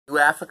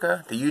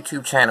NewAfrica, the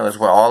YouTube channel, is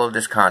where all of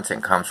this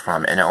content comes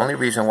from, and the only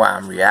reason why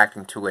I'm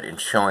reacting to it and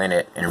showing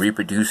it and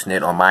reproducing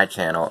it on my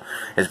channel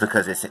is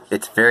because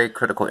it's very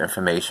critical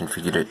information for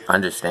you to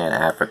understand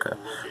Africa.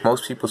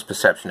 Most people's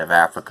perception of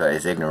Africa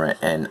is ignorant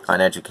and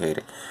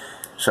uneducated,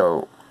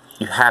 so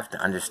you have to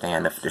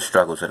understand the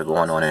struggles that are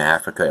going on in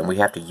Africa, and we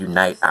have to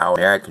unite our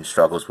American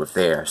struggles with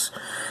theirs.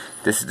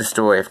 This is the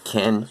story of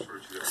Ken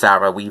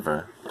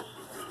Saro-Wiwa,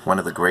 one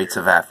of the greats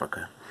of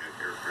Africa.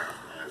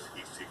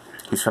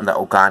 He's from the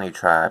Ogoni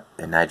tribe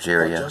in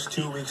Nigeria,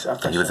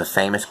 and he was a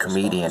famous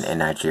comedian in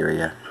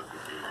Nigeria,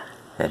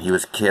 and he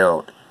was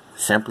killed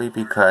simply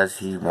because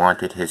he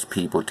wanted his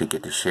people to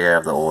get the share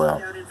of the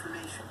oil.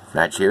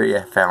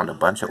 Nigeria found a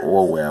bunch of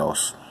oil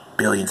wells,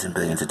 billions and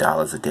billions of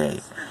dollars a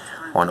day,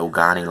 on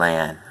Ogoni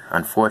land.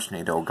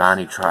 Unfortunately, the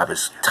Ogoni tribe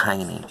is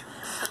tiny,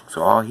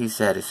 so all he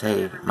said is,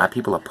 hey, my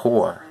people are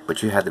poor,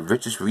 but you have the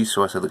richest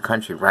resource of the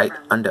country right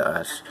under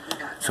us,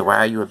 so why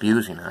are you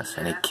abusing us?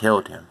 And they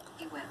killed him.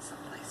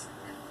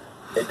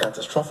 A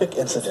catastrophic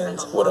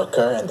incident would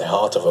occur in the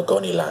heart of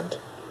Ogoni land.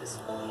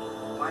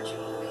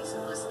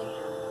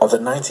 On the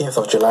 19th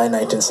of July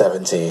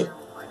 1970,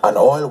 an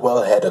oil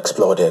wellhead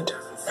exploded,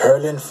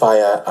 hurling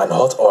fire and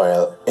hot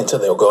oil into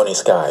the Ogoni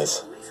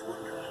skies.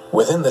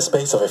 Within the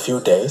space of a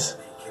few days,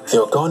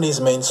 the Ogoni's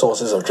main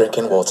sources of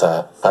drinking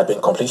water had been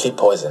completely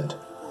poisoned.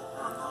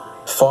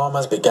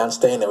 Farmers began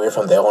staying away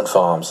from their own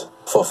farms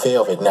for fear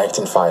of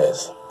igniting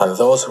fires, and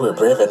those who were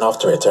brave enough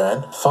to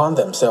return found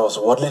themselves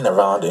waddling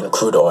around in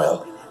crude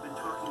oil.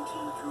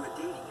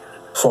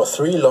 For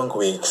 3 long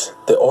weeks,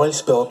 the oil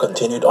spill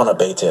continued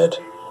unabated,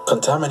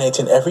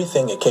 contaminating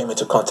everything it came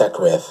into contact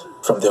with,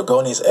 from the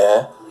Ogoni's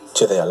air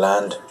to their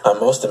land, and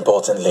most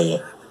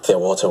importantly, their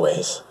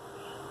waterways.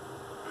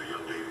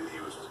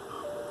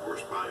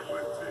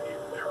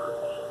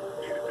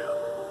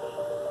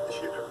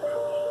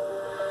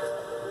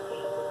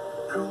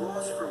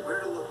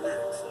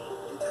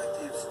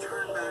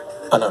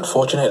 And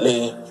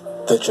unfortunately,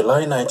 the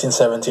July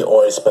 1970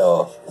 oil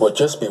spill would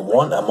just be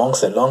one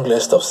amongst a long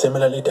list of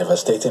similarly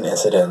devastating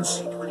incidents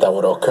that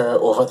would occur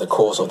over the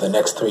course of the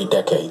next 3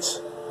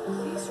 decades.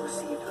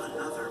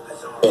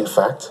 In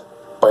fact,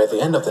 by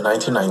the end of the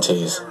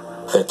 1990s,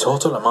 the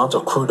total amount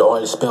of crude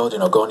oil spilled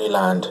in Ogoni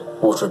land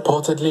would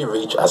reportedly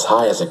reach as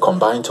high as a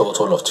combined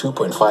total of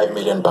 2.5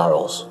 million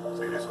barrels.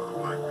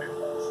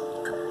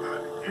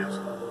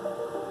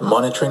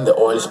 Monitoring the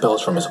oil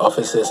spills from his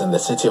offices in the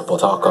city of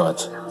Port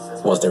Harcourt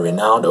was the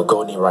renowned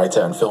Ogoni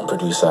writer and film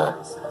producer,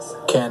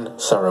 Ken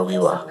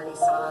Saro-Wiwa.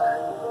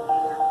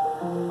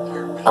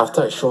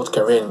 After a short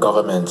career in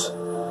government,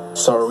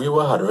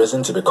 Saro-Wiwa had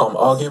risen to become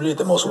arguably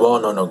the most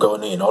well-known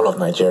Ogoni in all of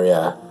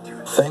Nigeria,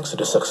 thanks to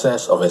the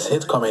success of his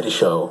hit comedy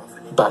show,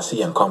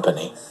 Bassi and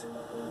Company.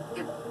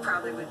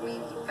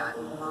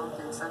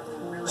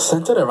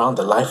 Centered around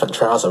the life and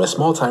trials of a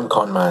small-time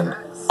conman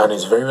and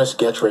his various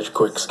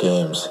get-rich-quick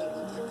schemes,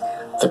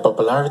 the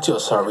popularity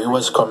of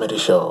Saro-Wiwa's comedy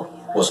show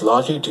was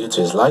largely due to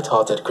his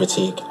light-hearted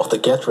critique of the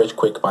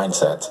get-rich-quick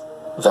mindset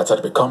that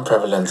had become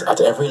prevalent at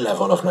every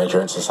level of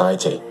Nigerian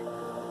society.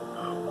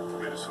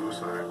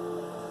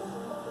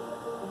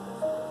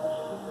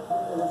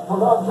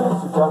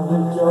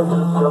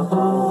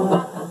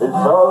 It's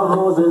all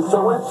roses,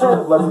 so it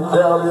should let me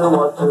tell you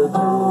what to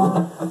do.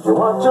 You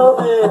want to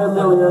be a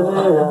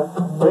millionaire,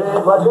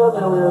 behave like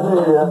a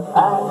millionaire,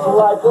 act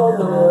like a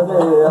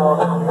millionaire,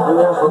 you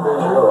never be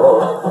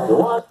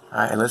yours.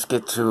 Alright, let's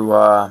get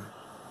to,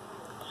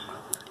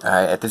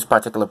 at this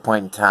particular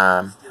point in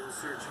time,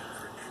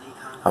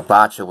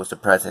 Abacha was the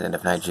president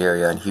of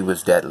Nigeria, and he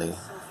was deadly,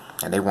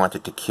 and they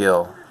wanted to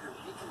kill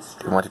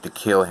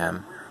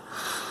him,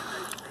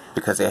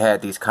 because they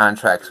had these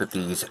contracts with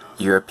these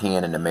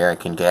European and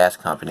American gas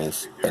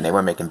companies, and they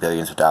were making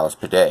billions of dollars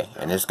per day.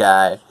 And this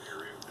guy,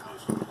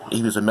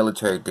 he was a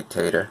military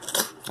dictator,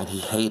 and he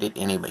hated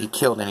anybody. He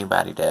killed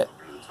anybody that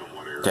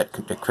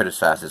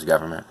criticized his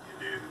government.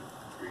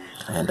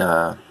 And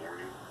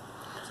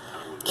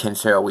Ken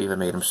Saro-Wiwa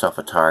made himself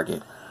a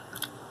target,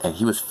 and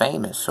he was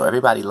famous, so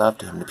everybody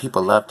loved him. The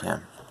people loved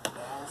him.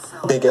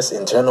 Biggest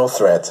internal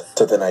threat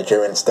to the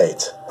Nigerian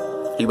state.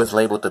 He was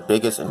labeled the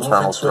biggest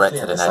internal threat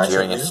to the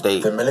Nigerian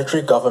state. The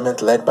military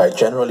government led by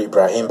General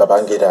Ibrahim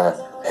Babangida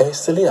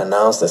hastily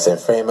announced the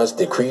infamous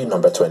Decree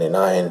No.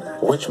 29,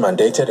 which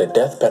mandated a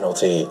death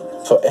penalty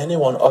for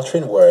anyone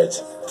uttering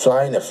words,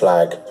 flying a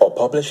flag, or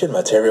publishing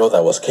material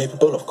that was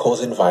capable of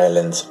causing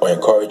violence or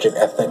encouraging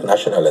ethnic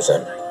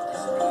nationalism.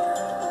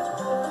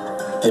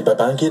 The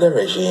Babangida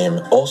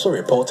regime also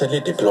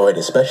reportedly deployed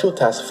a special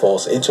task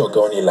force into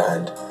Ogoni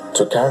land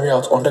to carry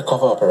out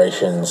undercover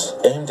operations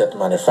aimed at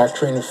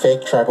manufacturing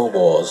fake tribal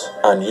wars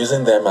and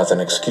using them as an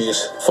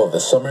excuse for the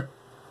summer,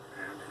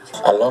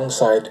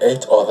 alongside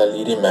 8 other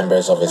leading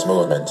members of his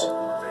movement.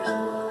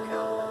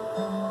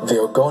 The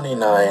Ogoni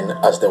Nine,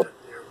 as they were...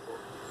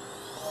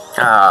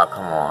 Ah,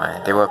 come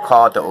on. They were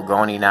called the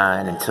Ogoni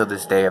Nine, and till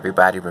this day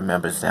everybody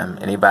remembers them.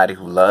 Anybody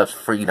who loves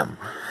freedom.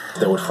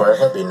 They would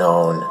forever be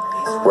known,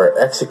 were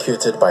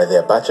executed by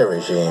the Abacha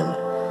regime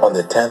on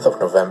the 10th of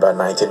November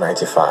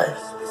 1995.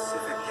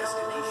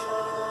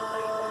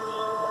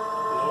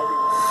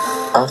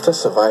 After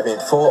surviving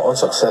 4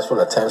 unsuccessful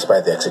attempts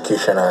by the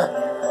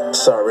executioner,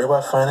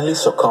 Saro-Wiwa finally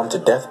succumbed to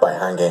death by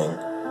hanging,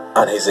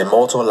 and his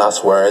immortal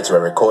last words were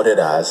recorded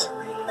as,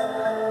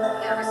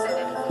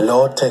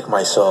 "Lord, take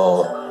my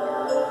soul,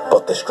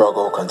 but the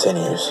struggle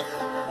continues."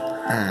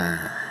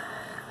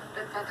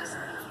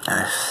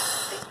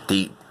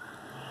 Deep.